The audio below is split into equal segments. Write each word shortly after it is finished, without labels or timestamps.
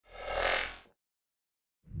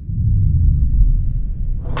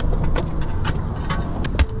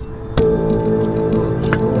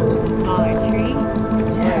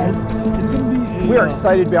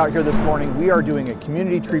excited to be out here this morning. We are doing a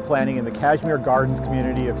community tree planting in the Kashmere Gardens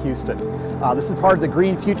community of Houston. This is part of the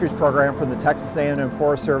Green Futures program from the Texas A&M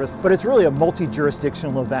Forest Service, but it's really a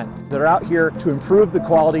multi-jurisdictional event. They're out here to improve the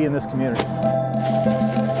quality in this community.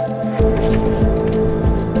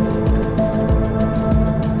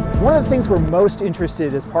 One of the things we're most interested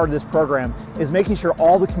in as part of this program is making sure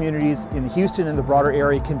all the communities in Houston and the broader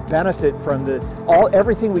area can benefit from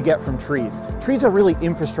everything we get from trees. Trees are really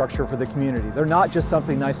infrastructure for the community. They're not just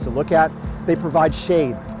something nice to look at. They provide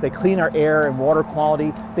shade, they clean our air and water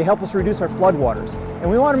quality, they help us reduce our floodwaters. And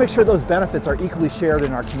we want to make sure those benefits are equally shared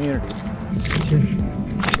in our communities.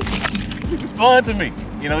 It's fun to me.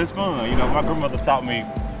 It's fun. My grandmother taught me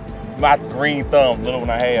my green thumb, little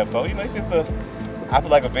one I have. So, it's just I feel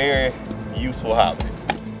like a very useful hobby.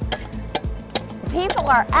 People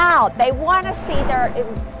are out. They want to see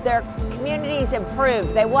their communities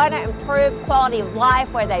improve. They want to improve quality of life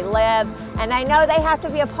where they live, and they know they have to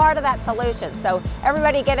be a part of that solution. So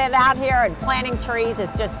everybody getting out here and planting trees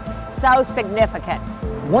is just so significant.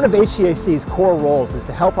 One of H-GAC's core roles is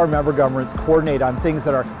to help our member governments coordinate on things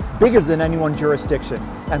that are bigger than any one jurisdiction,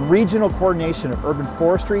 and regional coordination of urban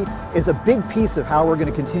forestry is a big piece of how we're going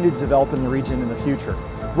to continue to develop in the region in the future.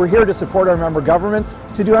 We're here to support our member governments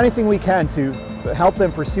to do anything we can to help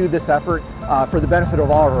them pursue this effort for the benefit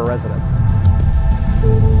of all of our residents.